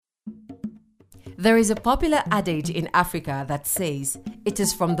There is a popular adage in Africa that says, it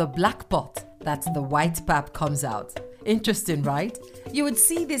is from the black pot that the white pap comes out. Interesting, right? You would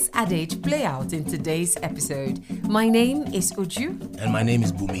see this adage play out in today's episode. My name is Uju. And my name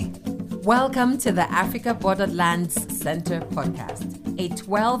is Bumi. Welcome to the Africa Borderlands Center podcast, a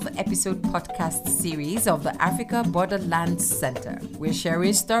 12-episode podcast series of the Africa Borderlands Center. We're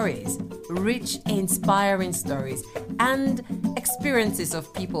sharing stories, rich, inspiring stories, and experiences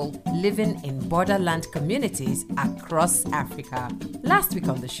of people living in borderland communities across Africa. Last week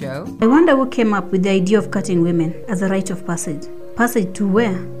on the show, I wonder who came up with the idea of cutting women as a rite of passage. Passage to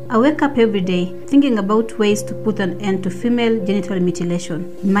where? I wake up every day thinking about ways to put an end to female genital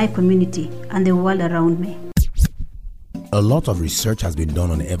mutilation in my community and the world around me. A lot of research has been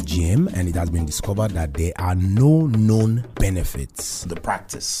done on FGM, and it has been discovered that there are no known benefits to the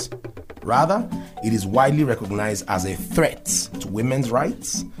practice. Rather, it is widely recognized as a threat to women's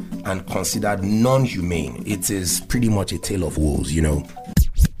rights and considered non-humane. It is pretty much a tale of woes, you know.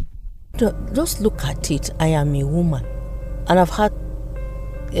 Just look at it. I am a woman, and I've had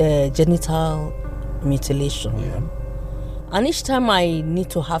genital mutilation. Yeah. And each time I need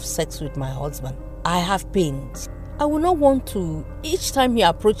to have sex with my husband, I have pains. I will not want to. Each time he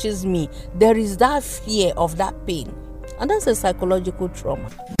approaches me, there is that fear of that pain. And that's a psychological trauma.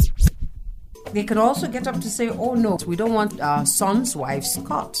 they could also get up to say, oh no, we don't want our sons' wives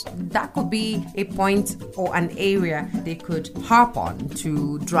cut. That could be a point or an area they could harp on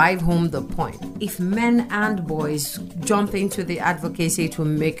to drive home the point. If men and boys jump into the advocacy, it will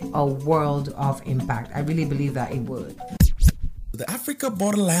make a world of impact. I really believe that it would. The Africa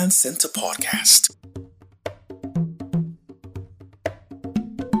Borderlands Center podcast.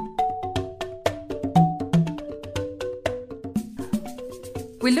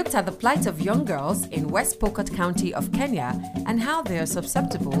 We looked at the plight of young girls in West Pokot County of Kenya and how they are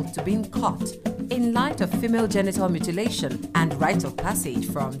susceptible to being caught in light of female genital mutilation and rite of passage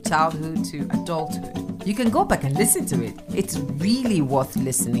from childhood to adulthood. You can go back and listen to it. It's really worth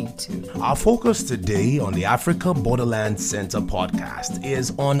listening to. Our focus today on the Africa Borderlands Center podcast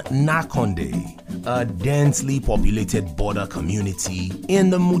is on Nakonde, a densely populated border community in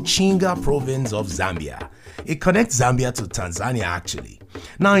the Muchinga province of Zambia. It connects Zambia to Tanzania, actually.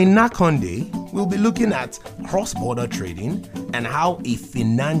 Now, in Nakonde, we'll be looking at cross-border trading and how a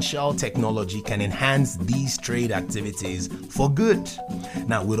financial technology can enhance these trade activities for good.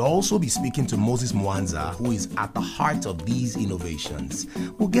 Now, we'll also be speaking to Moses Mwansa, who is at the heart of these innovations.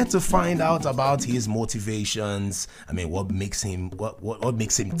 We'll get to find out about his motivations. What makes him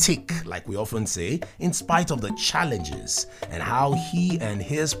tick, like we often say, in spite of the challenges, and how he and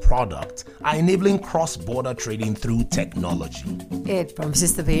his product are enabling cross-border trading through technology. It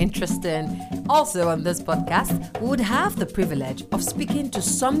promises to be interesting. Also on this podcast, we would have the privilege of speaking to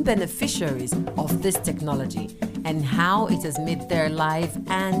some beneficiaries of this technology and how it has made their life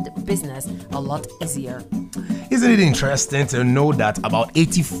and business a lot easier. Isn't it interesting to know that about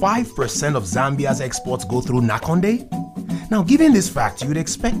 85% of Zambia's exports go through Nakonde? Now, given this fact, you would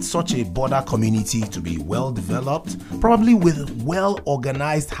expect such a border community to be well developed, probably with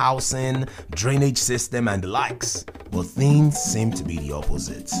well-organized housing, drainage system, and the likes. But things seem to be the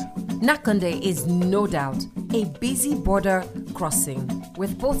opposite. Nakonde is no doubt a busy border crossing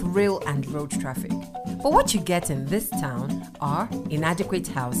with both rail and road traffic. But what you get in this town are inadequate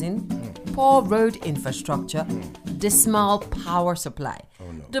housing, poor road infrastructure, dismal power supply,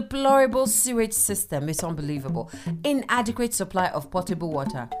 deplorable sewage system, it's unbelievable, inadequate supply of potable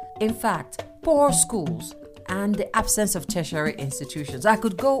water, in fact, poor schools, and the absence of tertiary institutions. I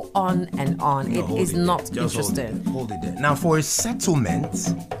could go on and on. It is not interesting. Hold it there. Now, for a settlement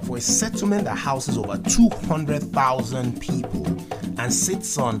that houses over 200,000 people and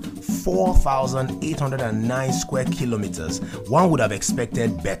sits on 4,809 square kilometers, one would have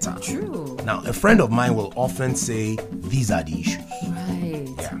expected better. True. Now, a friend of mine will often say, these are the issues. Right.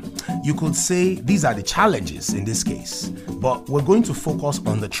 Yeah. You could say these are the challenges in this case, but we're going to focus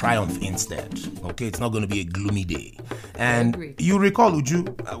on the triumph instead. Okay, it's not going to be a gloomy day. And you recall,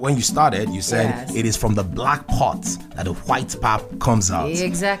 Uju, when you started, you said Yes. it is from the black pot that the white pap comes out.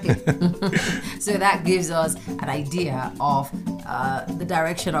 Exactly. So that gives us an idea of the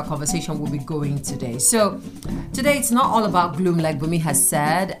direction our conversation will be going today. So today it's not all about gloom like Bumi has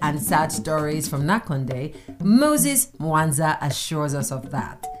said and sad stories from Nakonde. Moses Mwansa assures us of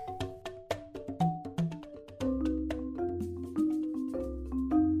that.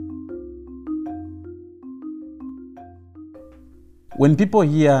 When people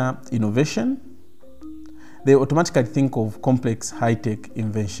hear innovation, they automatically think of complex high-tech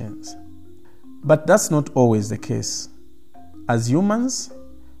inventions. But that's not always the case. As humans,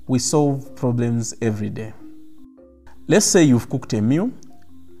 we solve problems every day. Let's say you've cooked a meal,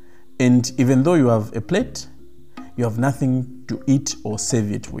 and even though you have a plate, you have nothing to eat or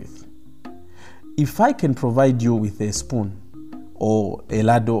serve it with. If I can provide you with a spoon or a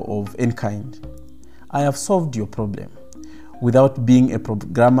ladle of any kind, I have solved your problem without being a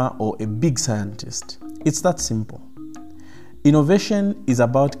programmer or a big scientist. It's that simple. Innovation is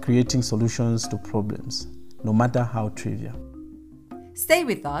about creating solutions to problems, no matter how trivial. Stay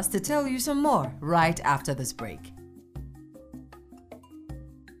with us to tell you some more right after this break.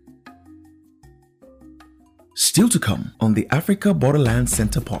 Still to come on the Africa Borderlands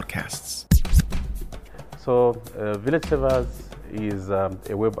Center podcasts. So, Village Savers is a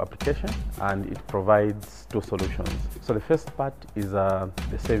web application, and it provides two solutions. So the first part is the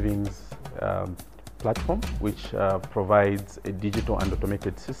savings platform, which provides a digital and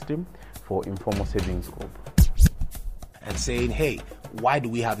automated system for informal savings group. And saying, hey, why do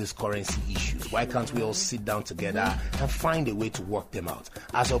we have these currency issues? Why can't we all sit down together and find a way to work them out?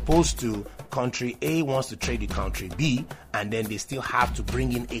 As opposed to country A wants to trade with country B, and then they still have to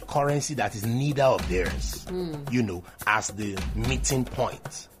bring in a currency that is neither of theirs, as the meeting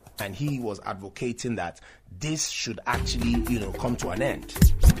point. And he was advocating that this should actually, come to an end.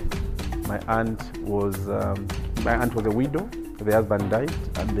 My aunt was a widow. The husband died,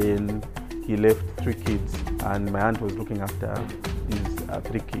 and then he left 3 kids, and my aunt was looking after these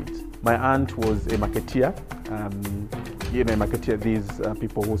 3 kids. My aunt was a marketeer. These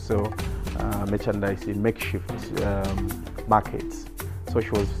people who sell merchandise in makeshift markets. So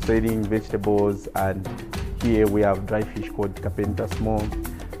she was selling vegetables, and here we have dry fish called carpenter, small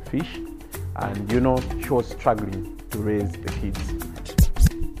fish. And she was struggling to raise the kids.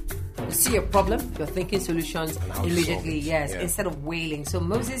 You see a problem, you're thinking solutions immediately, yes, instead of wailing. So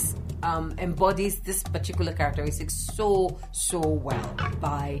Moses embodies this particular characteristic so well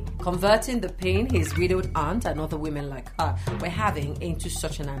by converting the pain his widowed aunt and other women like her were having into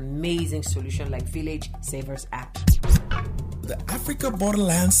such an amazing solution like Village Savers app. The Africa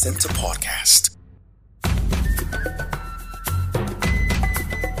Borderlands Center podcast.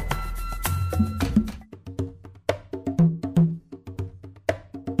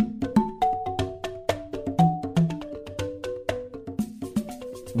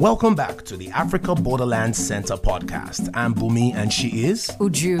 Welcome back to the Africa Borderlands Center podcast. I'm Bumi and she is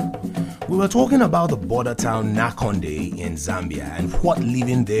Uju. We were talking about the border town Nakonde in Zambia and what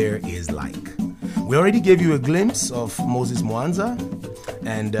living there is like. We already gave you a glimpse of Moses Mwansa,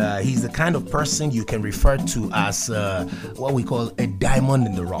 and he's the kind of person you can refer to as what we call a diamond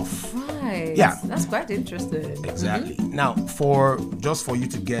in the rough. Right. Yeah. That's quite interesting. Exactly. Now, for you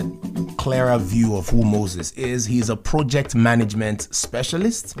to get clearer view of who Moses is, he's a project management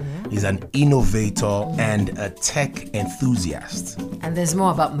specialist, he's an innovator, and a tech enthusiast. And there's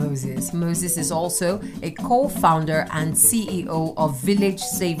more about Moses. Moses is also a co-founder and CEO of Village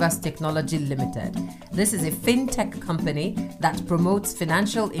Savers Technology Limited. This is a fintech company that promotes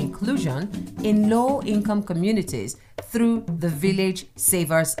financial inclusion in low-income communities through the Village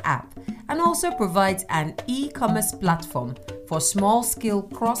Savers app, and also provides an e-commerce platform for small-scale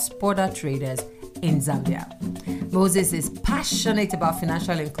cross-border traders in Zambia. Moses is passionate about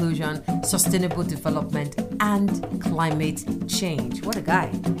financial inclusion, sustainable development, and climate change. What a guy.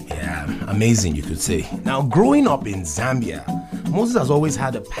 Yeah, amazing, you could say. Now, growing up in Zambia, Moses has always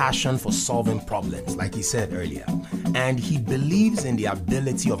had a passion for solving problems, like he said earlier. And he believes in the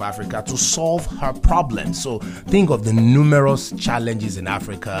ability of Africa to solve her problems. So think of the numerous challenges in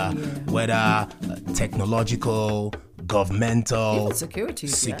Africa, whether technological, governmental, even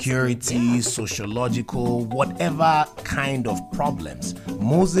security, sociological, whatever kind of problems.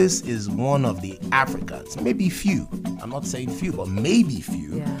 Moses is one of the Africans, maybe few, I'm not saying few, but maybe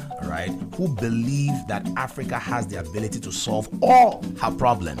few, right, who believe that Africa has the ability to solve all her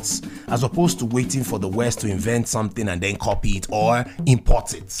problems, as opposed to waiting for the West to invent something and then copy it or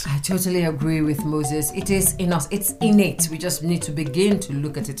import it. I totally agree with Moses. It is in us. It's innate. We just need to begin to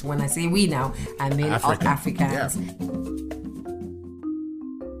look at it. When I say we now, I mean African. Africans. Yeah.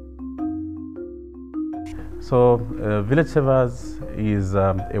 So, Village Savers is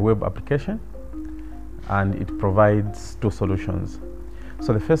a web application, and it provides two solutions.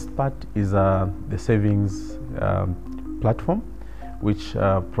 So the first part is the savings platform, which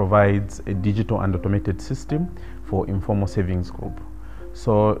provides a digital and automated system for informal savings group.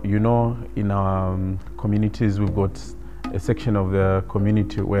 So, in our communities, we've got a section of the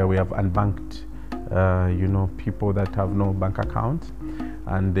community where we have unbanked, people that have no bank account,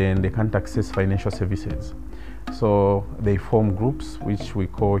 and then they can't access financial services. So they form groups, which we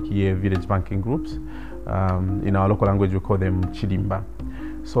call here village banking groups. In our local language, we call them Chidimba.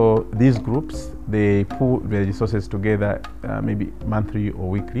 So these groups, they pool their resources together, maybe monthly or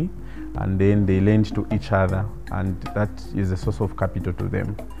weekly, and then they lend to each other, and that is a source of capital to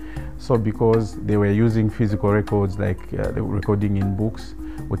them. So because they were using physical records, like they were recording in books,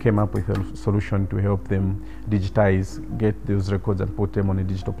 we came up with a solution to help them digitize, get those records and put them on a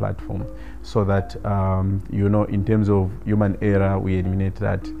digital platform, so that in terms of human error, we eliminate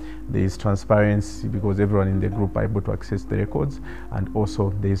that. There is transparency because everyone in the group are able to access the records, and also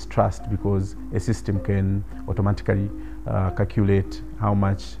there is trust because a system can automatically calculate how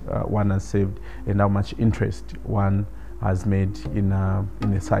much one has saved and how much interest one has made in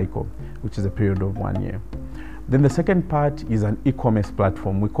a cycle, which is a period of 1 year. Then the second part is an e-commerce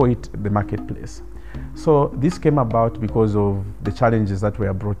platform. We call it the marketplace. So this came about because of the challenges that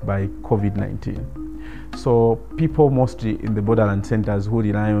were brought by COVID-19. So people mostly in the borderland centers who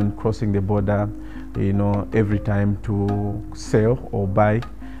rely on crossing the border, every time to sell or buy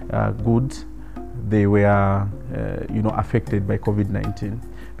goods, they were, affected by COVID-19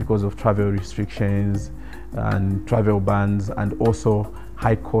 because of travel restrictions and travel bans, and also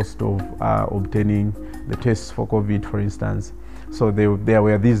high cost of obtaining the tests for COVID, for instance. So there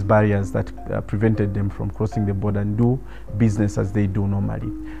were these barriers that prevented them from crossing the border and do business as they do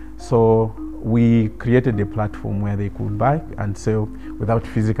normally. So we created a platform where they could buy and sell without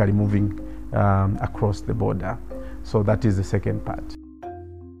physically moving across the border. So that is the second part.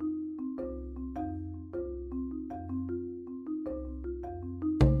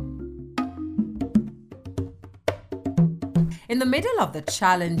 In the middle of the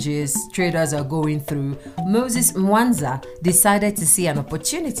challenges traders are going through, Moses Mwansa decided to see an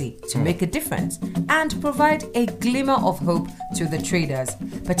opportunity to make a difference and provide a glimmer of hope to the traders,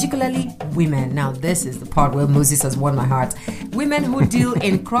 particularly women. Now, this is the part where Moses has won my heart. Women who deal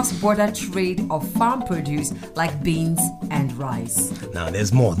in cross-border trade of farm produce like beans and rice. Now,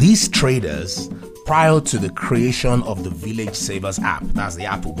 there's more. These traders, prior to the creation of the Village Savers app, that's the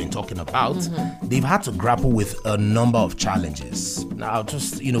app we've been talking about, they've had to grapple with a number of challenges. Now, I'll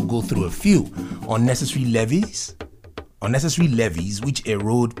just, go through a few. Unnecessary levies which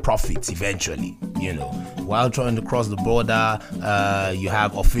erode profits eventually. While trying to cross the border, you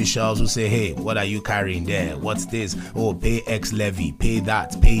have officials who say, hey, what are you carrying there? What's this? Oh, pay X levy, pay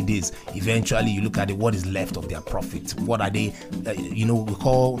that, pay this. Eventually, you look at it, what is left of their profit? What are they, we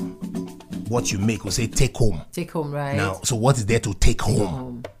call what you make, we say take home. Take home, right? Now, so what is there to take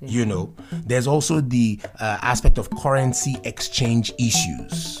home? Yeah. There's also the aspect of currency exchange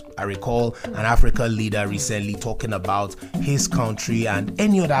issues. I recall an African leader recently talking about his country and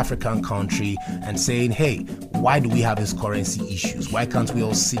any other African country and saying, hey, why do we have these currency issues? Why can't we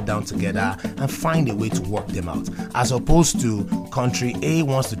all sit down together and find a way to work them out? As opposed to country A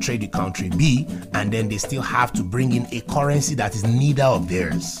wants to trade with country B, and then they still have to bring in a currency that is neither of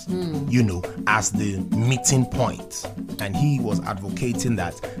theirs, as the meeting point. And he was advocating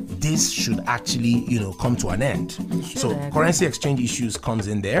that this should actually, come to an end. So currency exchange issues comes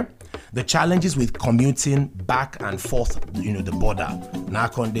in there. The challenges with commuting back and forth, the border,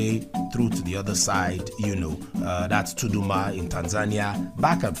 Nakonde through to the other side, that's Tuduma in Tanzania,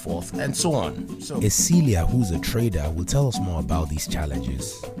 back and forth, and so on. So Esilia, who's a trader, will tell us more about these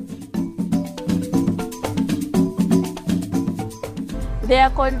challenges. There are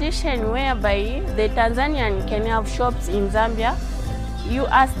conditions whereby the Tanzanian can have shops in Zambia. You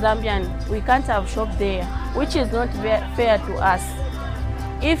as Zambian, we can't have shop there, which is not fair to us.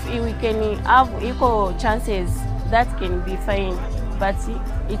 If we can have equal chances, that can be fine, but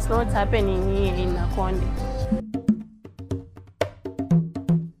it's not happening here in Nakonde.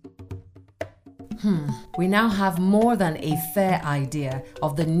 We now have more than a fair idea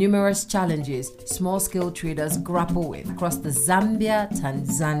of the numerous challenges small-scale traders grapple with across the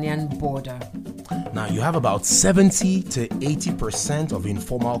Zambia-Tanzanian border. Now, you have about 70 to 80% of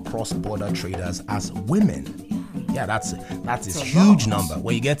informal cross-border traders as women. Yeah, that's a huge number.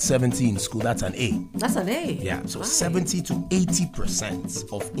 When you get 70 in school, that's an A. That's an A. Yeah, so 70 to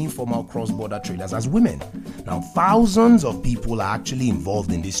 80% of informal cross-border traders as women. Now, thousands of people are actually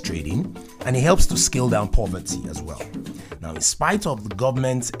involved in this trading, and it helps to scale down poverty as well. Now, in spite of the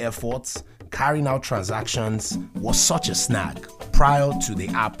government's efforts, carrying out transactions was such a snag prior to the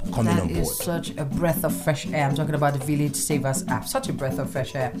app coming on board. That is such a breath of fresh air. I'm talking about the Village Savers app. Such a breath of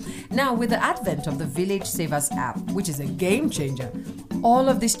fresh air. Now, with the advent of the Village Savers app, which is a game changer, all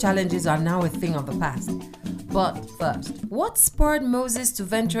of these challenges are now a thing of the past. But first, what spurred Moses to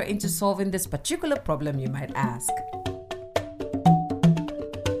venture into solving this particular problem, you might ask?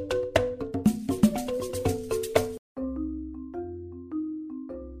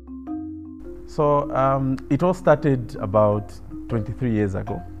 So it all started about 23 years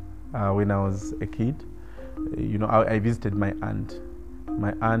ago, when I was a kid. I visited my aunt.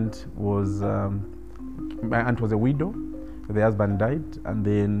 My aunt was a widow. The husband died, and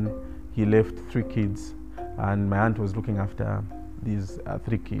then he left 3 kids, and my aunt was looking after these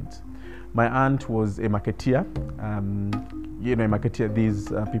 3 kids. My aunt was a marketeer. These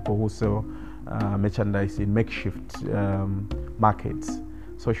people who sell merchandise in makeshift markets.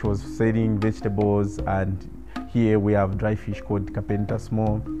 So she was selling vegetables, and here we have dry fish called carpenter,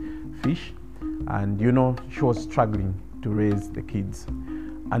 small fish. And she was struggling to raise the kids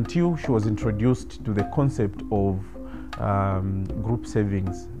until she was introduced to the concept of group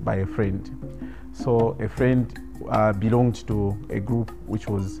savings by a friend. So a friend belonged to a group which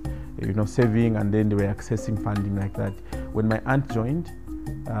was saving, and then they were accessing funding like that. When my aunt joined,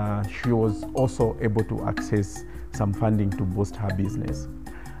 she was also able to access some funding to boost her business.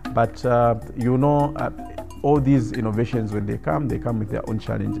 But all these innovations, when they come with their own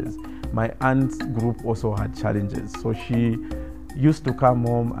challenges. My aunt's group also had challenges. So she used to come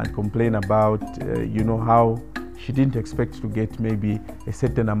home and complain about, how she didn't expect to get maybe a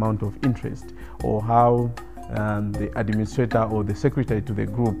certain amount of interest, or how the administrator or the secretary to the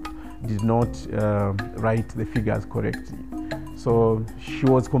group did not write the figures correctly. So she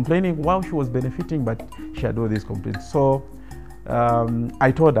was complaining while she was benefiting, but she had all these complaints. So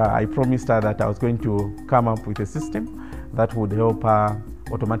I promised her that I was going to come up with a system that would help her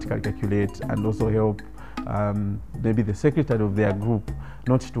automatically calculate, and also help maybe the secretary of their group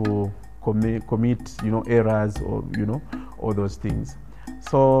not to commit errors, or all those things.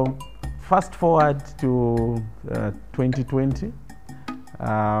 So fast forward to 2020.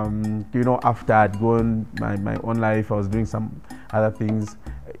 After I'd gone my own life, I was doing some other things.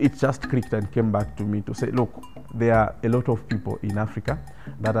 It just clicked and came back to me to say, look, there are a lot of people in Africa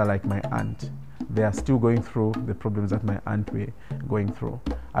that are like my aunt. They are still going through the problems that my aunt were going through.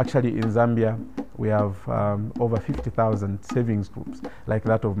 Actually, in Zambia, we have over 50,000 savings groups like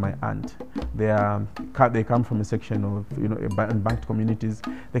that of my aunt. They come from a section of unbanked communities.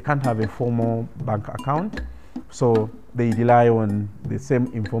 They can't have a formal bank account, so they rely on the same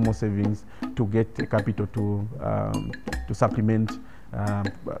informal savings to get a capital to supplement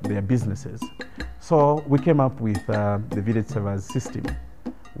their businesses. So we came up with the village savers system,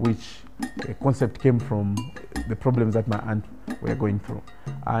 which a concept came from the problems that my aunt were going through.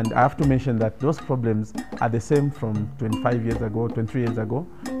 And I have to mention that those problems are the same from 23 years ago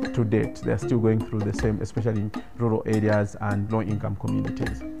to date. They're still going through the same, especially in rural areas and low-income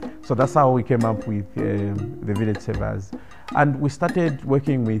communities. So that's how we came up with the village savers. And we started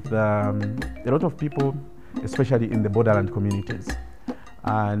working with a lot of people, especially in the borderland communities.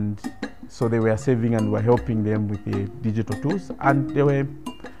 And so they were saving, and we're helping them with the digital tools, and they were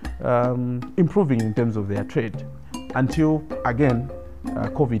improving in terms of their trade, until again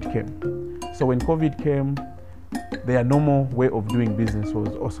COVID came. So when COVID came, their normal way of doing business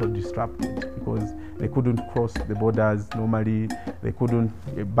was also disrupted, because they couldn't cross the borders normally. They couldn't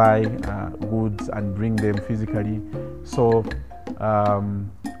buy goods and bring them physically. So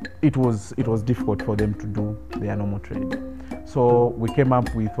it was difficult for them to do their normal trade. So we came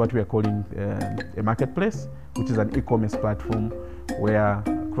up with what we are calling a marketplace, which is an e-commerce platform where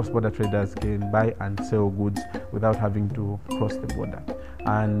cross-border traders can buy and sell goods without having to cross the border.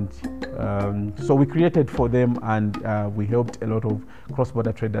 And so we created for them, and we helped a lot of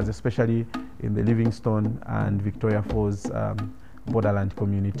cross-border traders, especially in the Livingstone and Victoria Falls borderland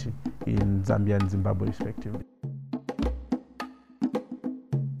community in Zambia and Zimbabwe, respectively.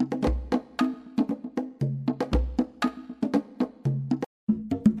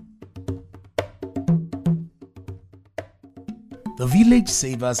 The Village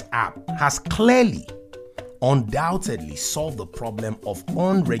Savers app has undoubtedly solved the problem of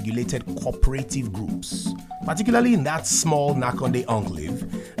unregulated cooperative groups, particularly in that small Nakonde enclave,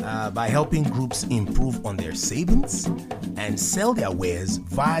 by helping groups improve on their savings and sell their wares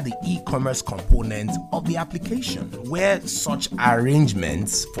via the e-commerce component of the application. Where such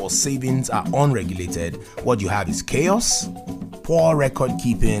arrangements for savings are unregulated, what you have is chaos, poor record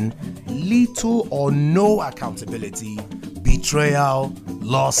keeping, little or no accountability, betrayal,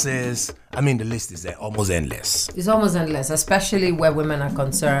 losses. I mean, the list is almost endless. It's almost endless, especially where women are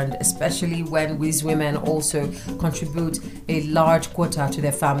concerned, especially when these women also contribute a large quota to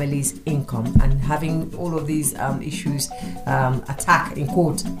their family's income, and having all of these issues attack, in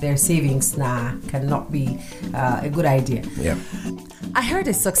quote, their savings cannot be a good idea. Yeah. I heard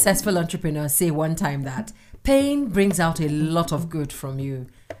a successful entrepreneur say one time that pain brings out a lot of good from you.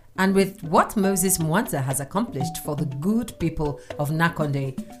 And with what Moses Mwansa has accomplished for the good people of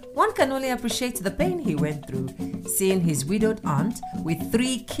Nakonde, one can only appreciate the pain he went through, seeing his widowed aunt with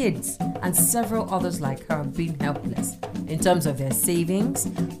 3 kids and several others like her being helpless in terms of their savings,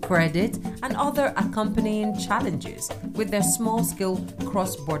 credit, and other accompanying challenges with their small-scale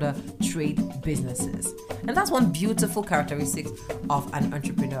cross-border trade businesses. And that's one beautiful characteristic of an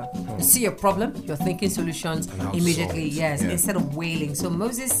entrepreneur. You see a problem, you're thinking solutions immediately, instead of wailing. So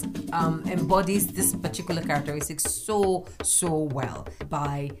Moses embodies this particular characteristic so well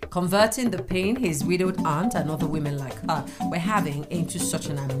by converting the pain his widowed aunt and other women like her were having into such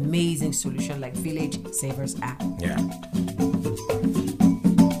an amazing solution like Village Savers app. Yeah.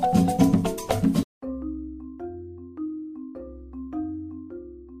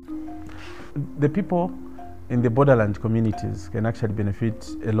 The people in the borderland communities can actually benefit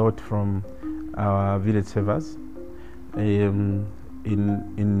a lot from our village savers in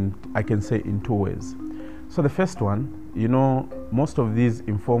I can say in 2 ways. So the first one, most of these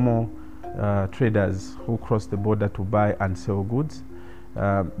informal traders who cross the border to buy and sell goods,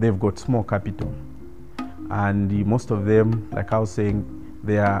 they've got small capital, and most of them, like I was saying,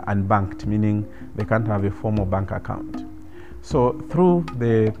 they are unbanked, meaning they can't have a formal bank account. So through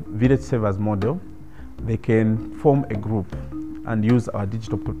the village savers model, they can form a group and use our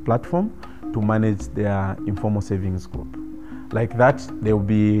digital platform to manage their informal savings group. Like that, they'll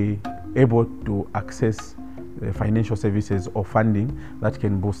be able to access financial services or funding that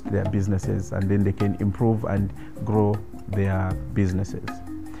can boost their businesses, and then they can improve and grow their businesses.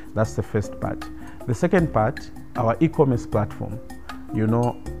 That's the first part. The second part, our e-commerce platform,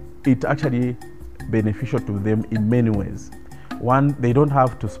 it's actually beneficial to them in many ways. One, they don't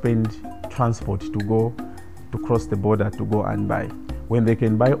have to spend transport to cross the border to go and buy. When they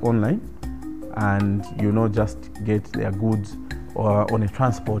can buy online and just get their goods or on a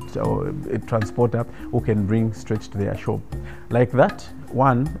transporter who can bring straight to their shop. Like that,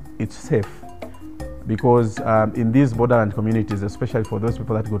 one, it's safe, because in these borderland communities, especially for those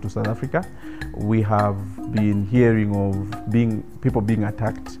people that go to South Africa, we have been hearing of people being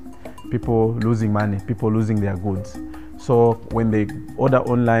attacked, people losing money, people losing their goods. So when they order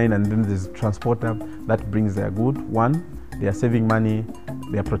online and then there's a transporter that brings their good, one, they are saving money,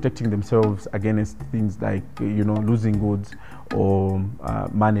 they are protecting themselves against things like losing goods or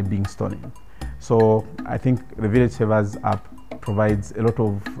money being stolen. So I think the Village Savers app provides a lot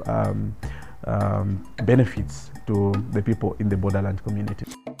of benefits to the people in the borderland community.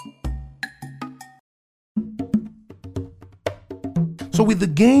 So with the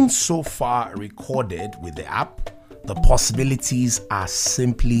gains so far recorded with the app, the possibilities are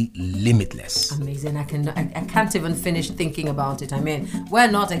simply limitless. Amazing. I can't even finish thinking about it. I mean, we're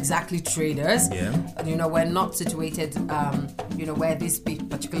not exactly traders. Yeah. We're not situated, where these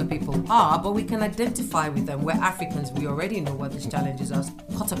particular people are, but we can identify with them. We're Africans. We already know what these challenges are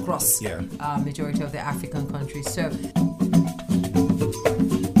cut across majority of the African countries. So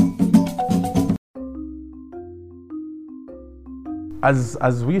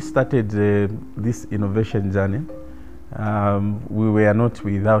as we started this innovation journey, we were not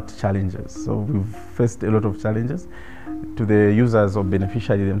without challenges. So we've faced a lot of challenges to the users or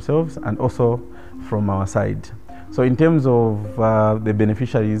beneficiaries themselves, and also from our side. So in terms of the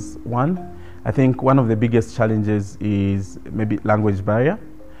beneficiaries, I think one of the biggest challenges is maybe language barrier,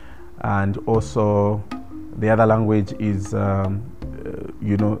 and also the other language is the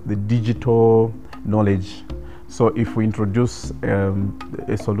digital knowledge. So if we introduce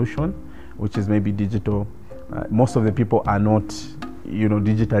a solution which is maybe digital, most of the people are not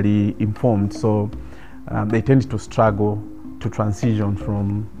digitally informed, so they tend to struggle to transition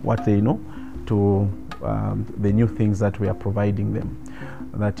from what they know to the new things that we are providing them.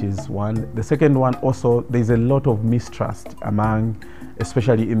 That is one. The second one, also, there's a lot of mistrust among,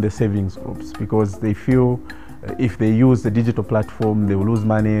 especially in the savings groups, because they feel if they use the digital platform, they will lose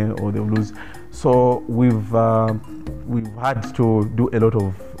money or they will lose. So we've had to do a lot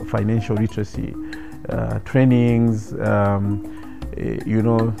of financial literacy trainings,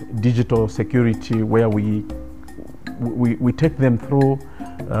 digital security, where we take them through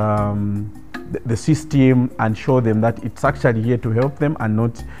the system and show them that it's actually here to help them and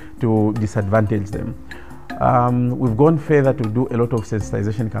not to disadvantage them. We've gone further to do a lot of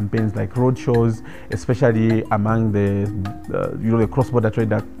sensitization campaigns like road shows, especially among the cross-border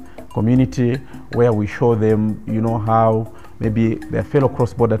trader community, where we show them, how maybe their fellow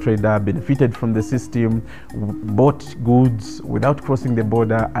cross-border trader benefited from the system, bought goods without crossing the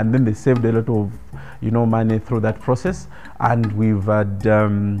border, and then they saved a lot of, money through that process. And we've had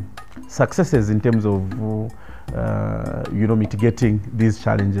successes in terms of mitigating these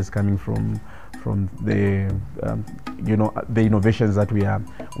challenges coming from the the innovations that we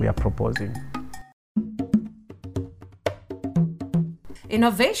are proposing.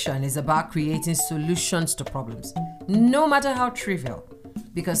 Innovation is about creating solutions to problems, no matter how trivial,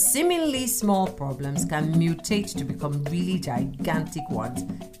 because seemingly small problems can mutate to become really gigantic ones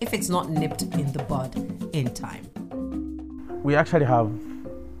if it's not nipped in the bud in time. We actually have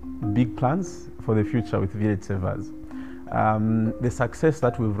big plans for the future with Village Savers. The success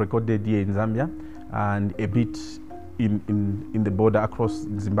that we've recorded here in Zambia and a bit in the border across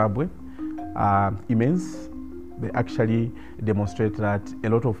Zimbabwe are immense. They actually demonstrate that a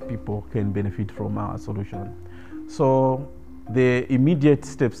lot of people can benefit from our solution. So the immediate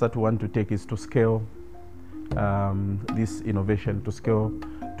steps that we want to take is to scale this innovation, to scale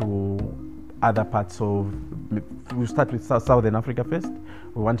to other parts of, we'll start with Southern Africa first.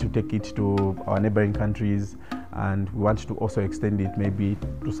 We want to take it to our neighboring countries, and we want to also extend it maybe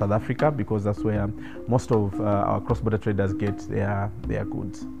to South Africa, because that's where most of our cross-border traders get their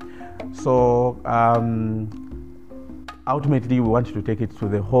goods. So ultimately we want to take it to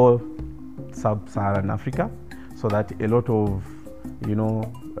the whole sub-Saharan Africa, so that a lot of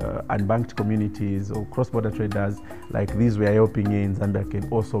unbanked communities or cross-border traders like these we are helping here in Zambia can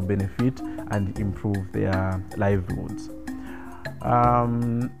also benefit and improve their livelihoods.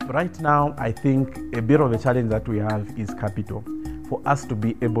 Right now, I think a bit of a challenge that we have is capital. For us to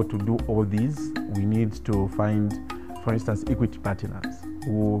be able to do all these, we need to find, for instance, equity partners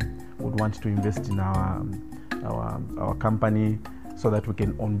who would want to invest in our company, so that we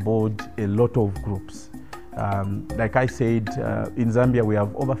can onboard a lot of groups. Like I said, in Zambia we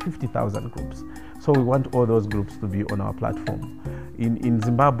have over 50,000 groups. So we want all those groups to be on our platform. In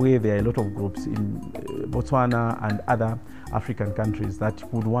Zimbabwe, there are a lot of groups, in Botswana and other African countries that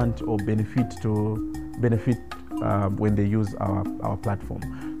would want or benefit when they use our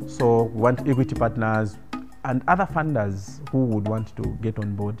platform. So we want equity partners and other funders who would want to get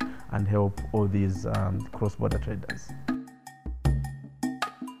on board and help all these cross-border traders.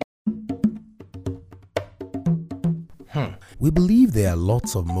 We believe there are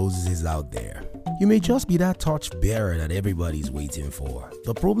lots of Moseses out there. You may just be that torchbearer that everybody's waiting for.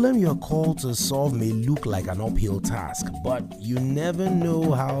 The problem you're called to solve may look like an uphill task, but you never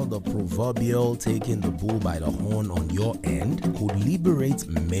know how the proverbial taking the bull by the horn on your end could liberate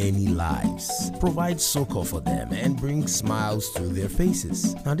many lives, provide succor for them, and bring smiles to their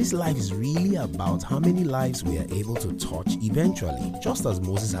faces. Now, this life is really about how many lives we are able to touch eventually, just as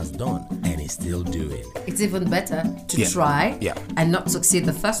Moses has done and is still doing. It's even better to try and not succeed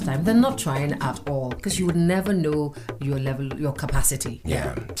the first time than not trying at all, because you would never know your level, your capacity.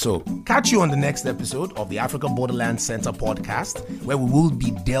 Yeah. So catch you on the next episode of the Africa Borderlands Center podcast, where we will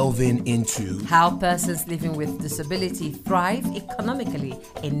be delving into how persons living with disability thrive economically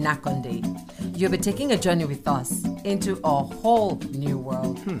in Nakonde. You'll be taking a journey with us into a whole new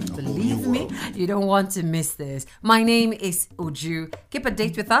world. Believe me, you don't want to miss this. My name is Uju. Keep a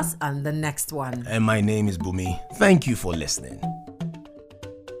date with us on the next one. And my name is Bumi. Thank you for listening.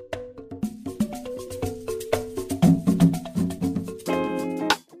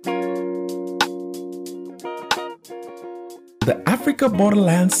 The Africa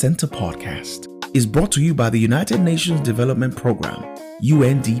Borderlands Center podcast is brought to you by the United Nations Development Program,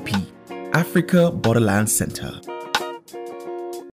 UNDP, Africa Borderlands Center.